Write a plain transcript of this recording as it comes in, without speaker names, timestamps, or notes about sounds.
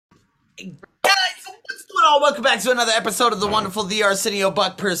Guys, what's going on? Welcome back to another episode of the wonderful The Arsenio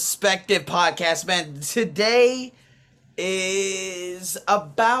Buck Perspective Podcast, man. Today is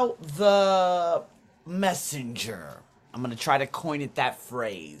about the messenger. I'm going to try to coin it that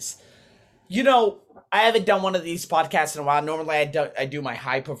phrase. You know, I haven't done one of these podcasts in a while. Normally, I do my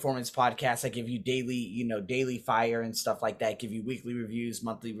high performance podcast. I give you daily, daily fire and stuff like that. Give you weekly reviews,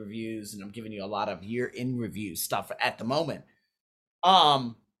 monthly reviews, and I'm giving you a lot of year in review stuff at the moment.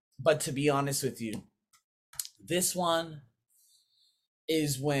 Um, but to be honest with you, this one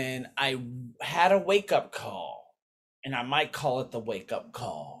is when I had a wake up call, and I might call it the wake up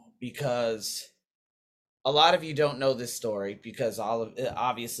call because a lot of you don't know this story because all of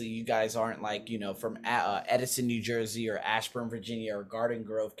obviously you guys aren't like from Edison, New Jersey, or Ashburn, Virginia, or Garden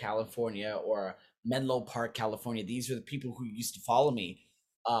Grove, California, or Menlo Park, California. These are the people who used to follow me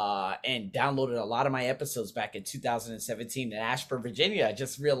and downloaded a lot of my episodes back in 2017 in Ashburn, Virginia. I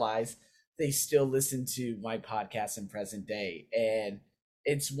just realized they still listen to my podcast in present day, and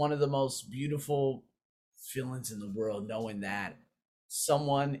it's one of the most beautiful feelings in the world knowing that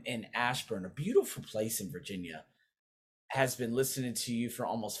someone in Ashburn, a beautiful place in Virginia, has been listening to you for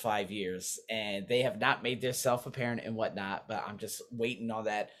almost 5 years, and they have not made their self apparent and whatnot. But I'm just waiting on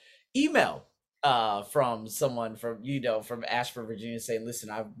that email from someone from Ashburn, Virginia, saying,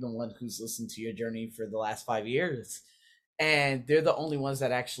 "Listen, I'm the one who's listened to your journey for the last 5 years," and they're the only ones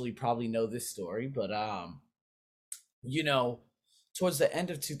that actually probably know this story. But you know, towards the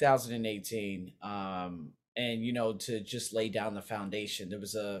end of 2018, and to just lay down the foundation, there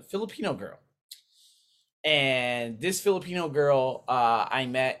was a Filipino girl, and this Filipino girl I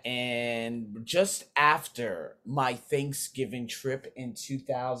met in just after my Thanksgiving trip in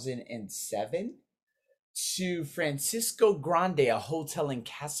 2007 to Francisco Grande, a hotel in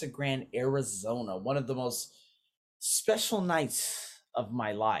Casa Grande, Arizona, one of the most special nights of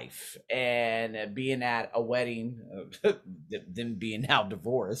my life. And being at a wedding, them being now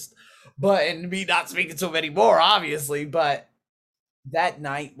divorced, but and me not speaking to him anymore, obviously. But that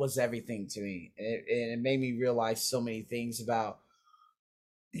night was everything to me, and it made me realize so many things about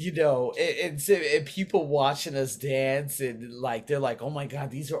people watching us dance, and like they're like, oh my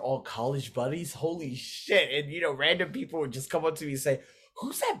god, these are all college buddies, holy shit. And random people would just come up to me and say,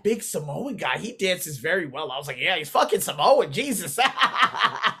 who's that big Samoan guy? He dances very well. I was like, yeah, he's fucking Samoan, Jesus.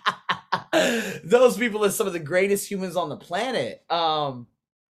 Those people are some of the greatest humans on the planet.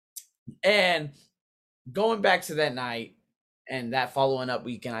 And going back to that night and that following up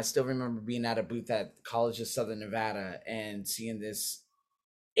weekend, I still remember being at a booth at College of Southern Nevada and seeing this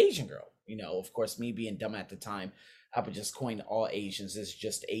Asian girl. Of course, me being dumb at the time, I would just coin all Asians as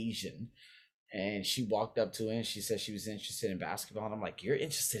just Asian. And she walked up to it and she said she was interested in basketball. And I'm like, you're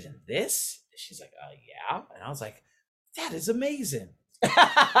interested in this? And she's like, yeah. And I was like, that is amazing.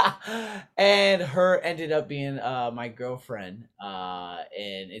 And her ended up being my girlfriend.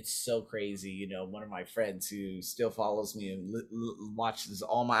 And it's so crazy. One of my friends who still follows me and watches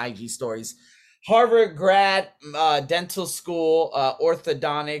all my IG stories, Harvard grad, dental school,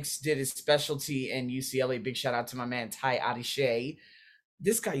 orthodontics, did his specialty in UCLA. Big shout out to my man Ty Adishay.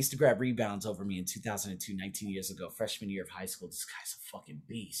 This guy used to grab rebounds over me in 2002, 19 years ago, freshman year of high school. This guy's a fucking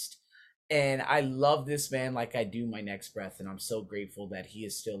beast. And I love this man like I do my next breath. And I'm so grateful that he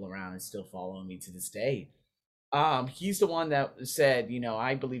is still around and still following me to this day. He's the one that said,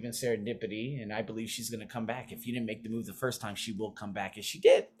 I believe in serendipity and I believe she's going to come back. If you didn't make the move the first time, she will come back. And she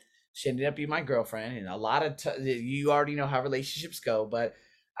did. She ended up being my girlfriend. And a lot of, you already know how relationships go, but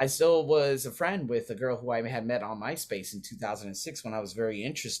I still was a friend with a girl who I had met on MySpace in 2006 when I was very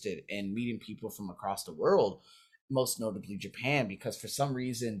interested in meeting people from across the world, most notably Japan, because for some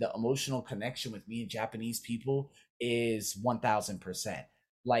reason the emotional connection with me and Japanese people is 1000%.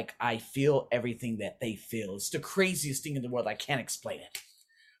 Like I feel everything that they feel. It's the craziest thing in the world. I can't explain it.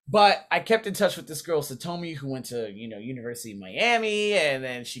 But I kept in touch with this girl Satomi who went to University of Miami, and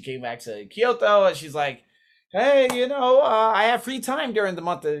then she came back to Kyoto, and she's like, hey, I have free time during the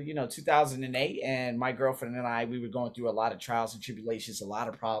month of 2008, and my girlfriend and I, we were going through a lot of trials and tribulations, a lot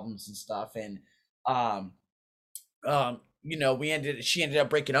of problems and stuff. And um she ended up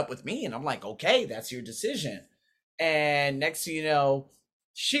breaking up with me, and I'm like, okay, that's your decision. And next thing you know,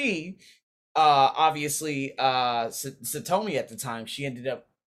 she obviously Satomi at the time, she ended up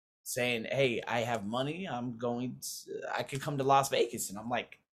saying, hey, I have money, I could come to Las Vegas. And I'm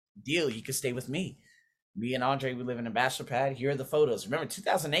like, deal, you could stay with me. Me and Andre, we live in a bachelor pad. Here are the photos. Remember,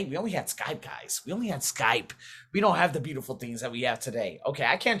 2008, we only had Skype, guys. We only had Skype. We don't have the beautiful things that we have today. Okay,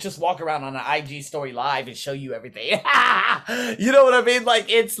 I can't just walk around on an IG story live and show you everything. You know what I mean?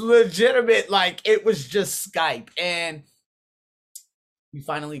 Like, it's legitimate. Like, it was just Skype. And We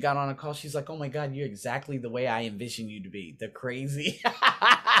finally got on a call. She's like, "Oh my God, you're exactly the way I envision you to be. The crazy."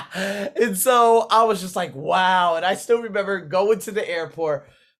 And so I was just like, wow. And I still remember going to the airport,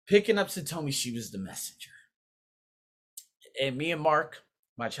 picking up Satomi. She was the messenger. And me and Mark,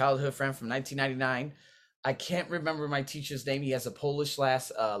 my childhood friend from 1999, I can't remember my teacher's name. He has a Polish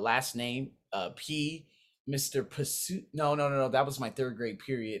last name, P. Mr. Pasu. No. That was my third grade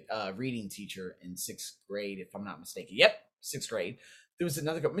period reading teacher in sixth grade, if I'm not mistaken. Yep, sixth grade. There was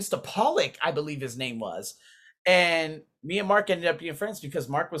another guy, Mr. Pollock, I believe his name was. And me and Mark ended up being friends because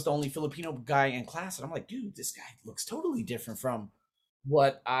Mark was the only Filipino guy in class. And I'm like, dude, this guy looks totally different from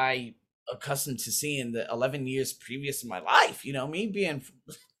what I accustomed to seeing the 11 years previous in my life. You know, me being,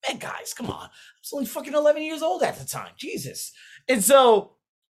 man, guys, come on. I was only fucking 11 years old at the time. Jesus. And so,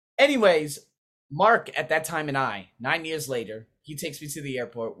 anyways, Mark at that time and I, 9 years later, he takes me to the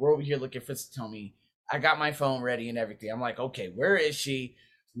airport. We're over here looking for Satomi. I got my phone ready and everything. I'm like, okay, where is she?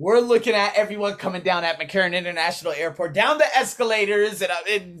 We're looking at everyone coming down at McCarran International Airport, down the escalators,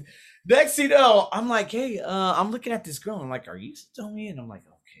 and next thing you know, I'm like, hey, I'm looking at this girl. I'm like, are you Satomi? And I'm like,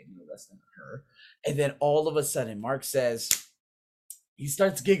 okay, no, that's not her. And then all of a sudden, Mark says, he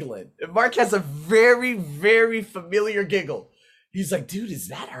starts giggling. And Mark has a very, very familiar giggle. He's like, dude, is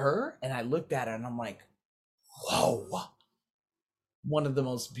that her? And I looked at her and I'm like, whoa. One of the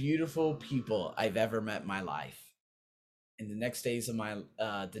most beautiful people I've ever met in my life. And the next 8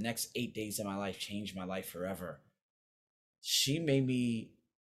 days of my life changed my life forever. She made me,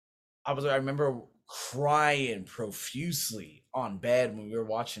 I remember crying profusely on bed when we were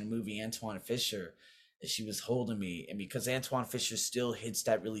watching a movie, Antoine Fisher, and she was holding me. And because Antoine Fisher still hits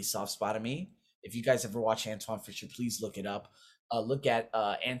that really soft spot of me, if you guys ever watch Antoine Fisher, please look it up. Look at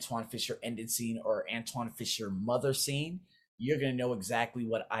Antoine Fisher ended scene or Antoine Fisher mother scene. You're going to know exactly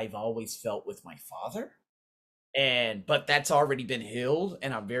what I've always felt with my father. But that's already been healed,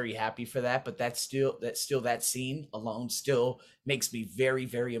 and I'm very happy for that. But that scene alone still makes me very,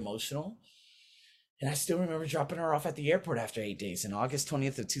 very emotional. And I still remember dropping her off at the airport after 8 days in August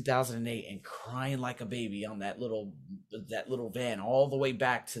 20th of 2008 and crying like a baby on that little van all the way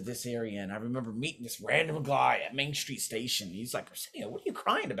back to this area. And I remember meeting this random guy at Main Street Station. He's like, Arsenio, what are you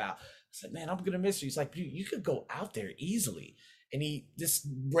crying about? I said, man, I'm going to miss her. He's like, you could go out there easily. And this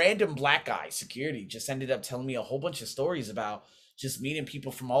random black guy, security, just ended up telling me a whole bunch of stories about just meeting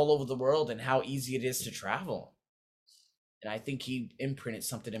people from all over the world and how easy it is to travel. And I think he imprinted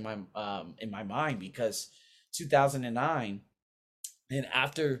something in my mind because 2009, and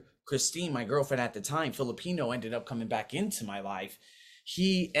after Christine, my girlfriend at the time, Filipino, ended up coming back into my life.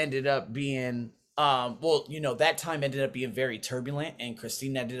 He ended up being that time ended up being very turbulent, and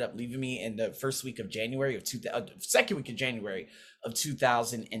Christine ended up leaving me in the second week of January of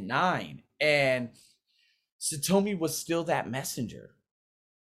 2009. And Satomi was still that messenger.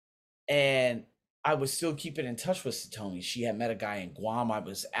 And I was still keeping in touch with Satomi. She had met a guy in Guam. I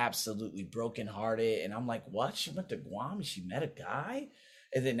was absolutely brokenhearted. And I'm like, what? She went to Guam and she met a guy?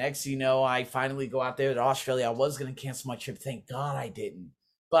 And then next, I finally go out there to Australia. I was going to cancel my trip. Thank God I didn't.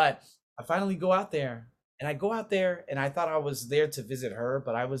 But I finally go out there. And I go out there and I thought I was there to visit her.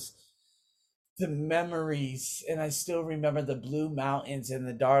 But the memories. And I still remember the Blue Mountains and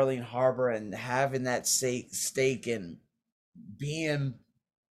the Darling Harbor and having that steak and being,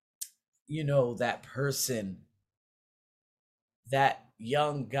 that person, that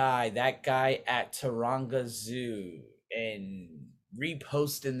young guy, that guy at Taronga Zoo, and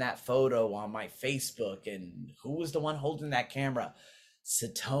reposting that photo on my Facebook. And who was the one holding that camera?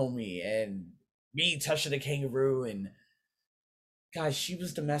 Satomi. And me touching the kangaroo. And guys, she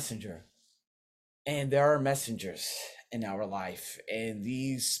was the messenger. And there are messengers in our life, and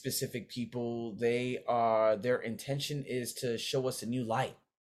these specific people, their intention is to show us a new light.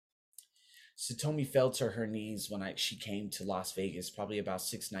 Satomi fell to her knees when she came to Las Vegas, probably about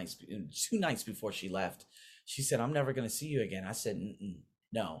 2 nights before she left. She said, I'm never going to see you again. I said,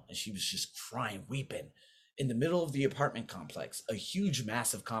 no. And she was just crying, weeping in the middle of the apartment complex, a huge,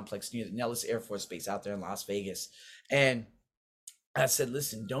 massive complex near the Nellis Air Force Base out there in Las Vegas. And I said,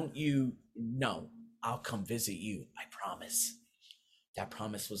 listen, I'll come visit you. I promise. That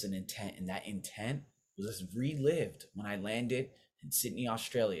promise was an intent, and that intent was relived when I landed in Sydney,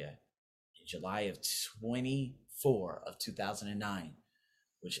 Australia in July of 2009,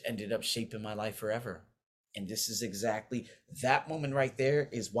 which ended up shaping my life forever. And this is exactly that moment right there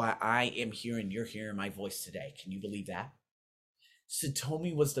is why I am here and you're hearing my voice today. Can you believe that?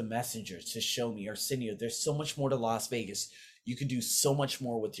 Satomi was the messenger to show me, Arsenio, there's so much more to Las Vegas. You can do so much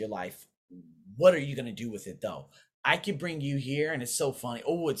more with your life. What are you going to do with it, though? I could bring you here, and it's so funny.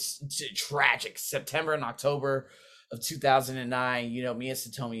 Oh, it's tragic. September and October of 2009, me and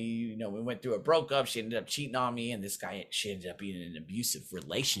Satomi, we went through a breakup. She ended up cheating on me, and she ended up being in an abusive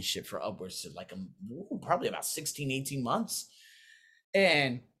relationship for upwards of probably about 16, 18 months.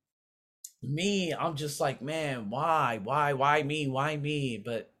 And me, I'm just like, man, why me? Why me?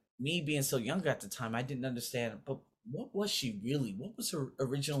 But me being so young at the time, I didn't understand. But what was she really? What was her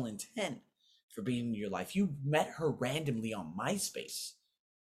original intent for being in your life? You met her randomly on MySpace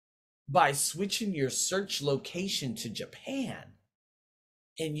by switching your search location to Japan,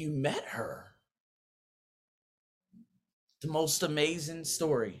 and you met her. The most amazing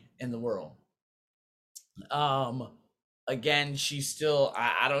story in the world. Again, she's still,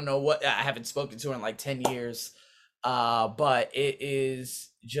 I don't know what, I haven't spoken to her in like 10 years. But it is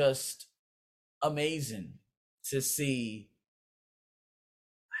just amazing to see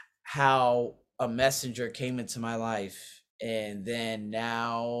how a messenger came into my life, and then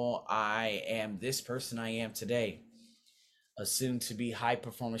now I am this person I am today, a soon to be high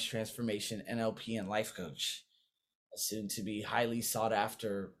performance transformation NLP and life coach, a soon to be highly sought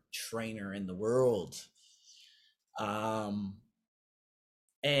after trainer in the world. And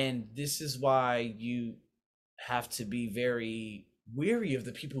this is why you have to be very weary of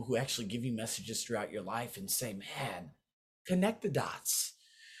the people who actually give you messages throughout your life and say, man, connect the dots.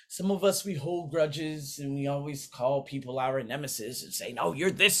 Some of us, we hold grudges, and we always call people our nemesis and say, no, you're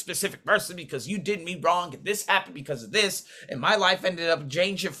this specific person because you did me wrong, and this happened because of this, and my life ended up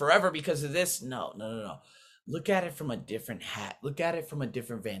changing forever because of this. No. Look at it from a different hat. Look at it from a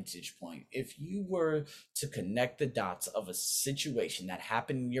different vantage point. If you were to connect the dots of a situation that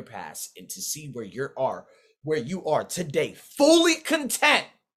happened in your past and to see where you are today, fully content,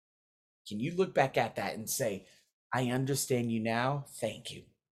 can you look back at that and say, I understand you now, thank you?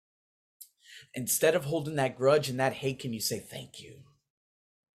 Instead of holding that grudge and that hate, can you say thank you?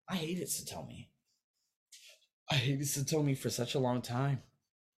 I hated Satomi. I hated Satomi for such a long time.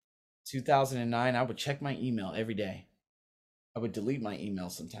 2009, I would check my email every day. I would delete my email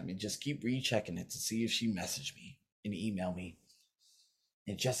sometime and just keep rechecking it to see if she messaged me and emailed me.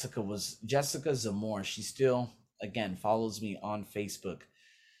 And Jessica Zamore. She still, again, follows me on Facebook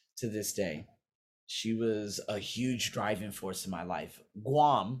to this day. She was a huge driving force in my life.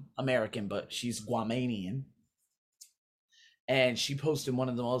 Guam, American, but she's Guamanian. And she posted one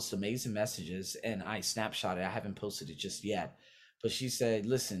of the most amazing messages, and I snapshot it. I haven't posted it just yet. But she said,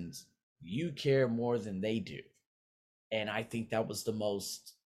 listen, you care more than they do. And I think that was the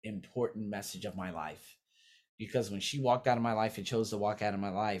most important message of my life. Because when she walked out of my life and chose to walk out of my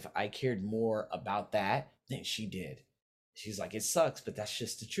life, I cared more about that than she did. She's like, it sucks, but that's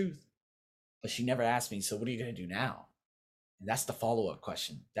just the truth. But she never asked me, so what are you going to do now? And that's the follow-up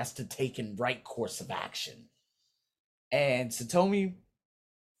question. That's the taken right course of action. And Satomi,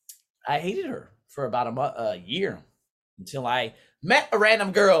 I hated her for about a year until I met a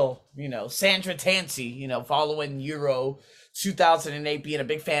random girl, Sandra Tansey, following Euro 2008, being a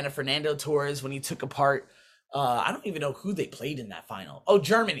big fan of Fernando Torres when he took apart. I don't even know who they played in that final. Oh,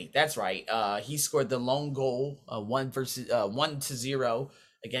 Germany. That's right. He scored the lone goal, 1-0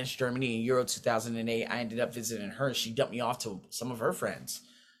 against Germany in Euro 2008. I ended up visiting her. She dumped me off to some of her friends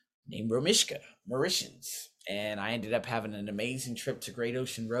named Romishka, Mauritians. And I ended up having an amazing trip to Great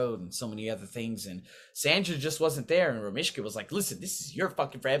Ocean Road and so many other things. And Sandra just wasn't there. And Romishka was like, listen, this is your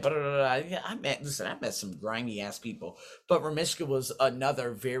fucking friend. I met some grimy ass people. But Romishka was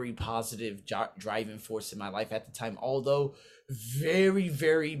another very positive driving force in my life at the time. Although very,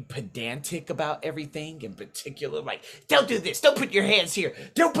 very pedantic about everything, in particular, like, don't do this, don't put your hands here,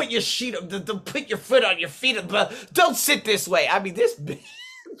 don't put your don't put your foot on your feet, don't sit this way. I mean, this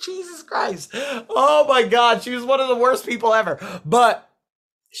Jesus Christ, oh my God, she was one of the worst people ever. But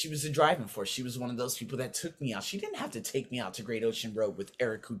she was a driving force. She was one of those people that took me out. She didn't have to take me out to Great Ocean Road with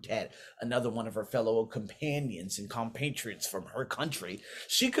Eric Coutet, another one of her fellow companions and compatriots from her country.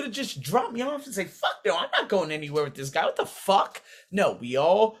 She could have just dropped me off and say, fuck no, I'm not going anywhere with this guy. What the fuck? No, we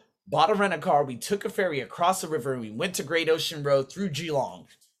all bought a rent-a-car. We took a ferry across the river and we went to Great Ocean Road through Geelong.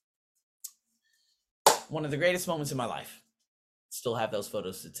 One of the greatest moments in my life. Still have those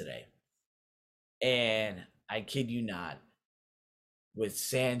photos to today. And I kid you not, with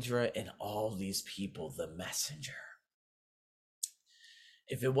Sandra and all these people, the messenger.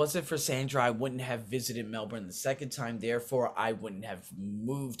 If it wasn't for Sandra, I wouldn't have visited Melbourne the second time. Therefore, I wouldn't have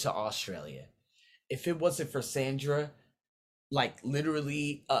moved to Australia. If it wasn't for Sandra,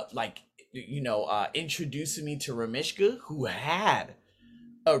 literally, introducing me to Ramishka, who had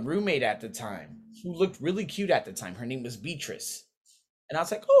a roommate at the time, who looked really cute at the time. Her name was Beatrice. And I was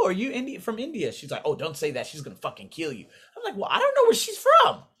like, oh, are you from India? She's like, oh, don't say that. She's going to fucking kill you. I'm like, well, I don't know where she's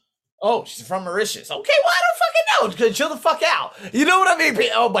from. Oh, she's from Mauritius. Okay, well, I don't fucking know. Chill the fuck out. You know what I mean?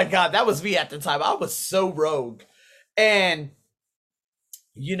 Oh my God, that was me at the time. I was so rogue. And,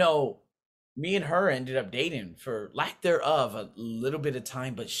 you know, me and her ended up dating for lack thereof a little bit of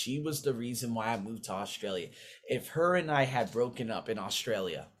time, but she was the reason why I moved to Australia. If her and I had broken up in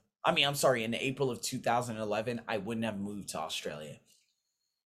Australia, I mean, I'm sorry, in April of 2011, I wouldn't have moved to Australia.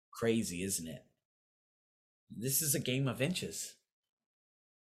 Crazy, isn't it? This is a game of inches.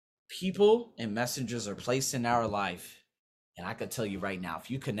 People and messengers are placed in our life. And I could tell you right now, if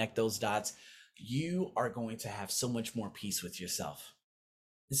you connect those dots, you are going to have so much more peace with yourself.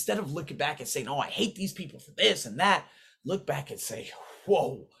 Instead of looking back and saying, oh, I hate these people for this and that, look back and say,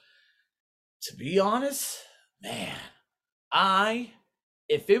 whoa, to be honest, man,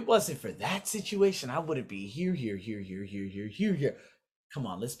 if it wasn't for that situation, I wouldn't be here. Come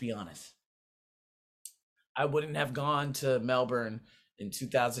on, let's be honest. I wouldn't have gone to Melbourne in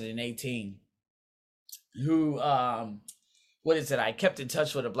 2018. Who, what is it? I kept in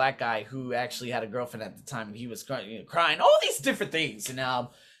touch with a black guy who actually had a girlfriend at the time, and he was crying all these different things. And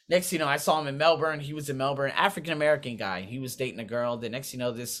next, I saw him in Melbourne. He was in Melbourne, African American guy. He was dating a girl. The next,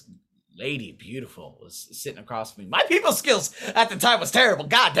 this lady, beautiful, was sitting across from me. My people skills at the time was terrible.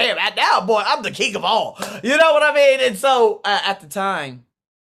 God damn, now, boy, I'm the king of all. You know what I mean? And so at the time,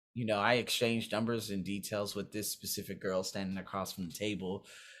 I exchanged numbers and details with this specific girl standing across from the table.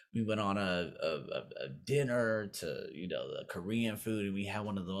 We went on a dinner to, the Korean food, and we had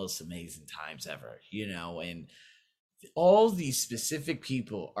one of the most amazing times ever, and all these specific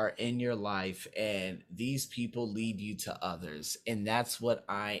people are in your life, and these people lead you to others. And that's what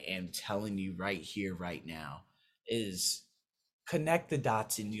I am telling you right here, right now, is connect the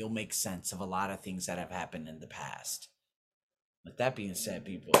dots and you'll make sense of a lot of things that have happened in the past. With that being said,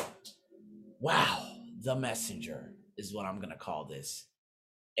 people, wow, the messenger is what I'm going to call this.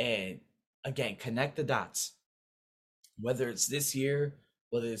 And again, connect the dots. Whether it's this year,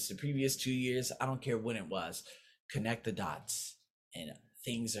 whether it's the previous 2 years, I don't care when it was. Connect the dots and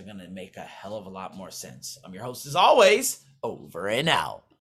things are going to make a hell of a lot more sense. I'm your host as always, over and out.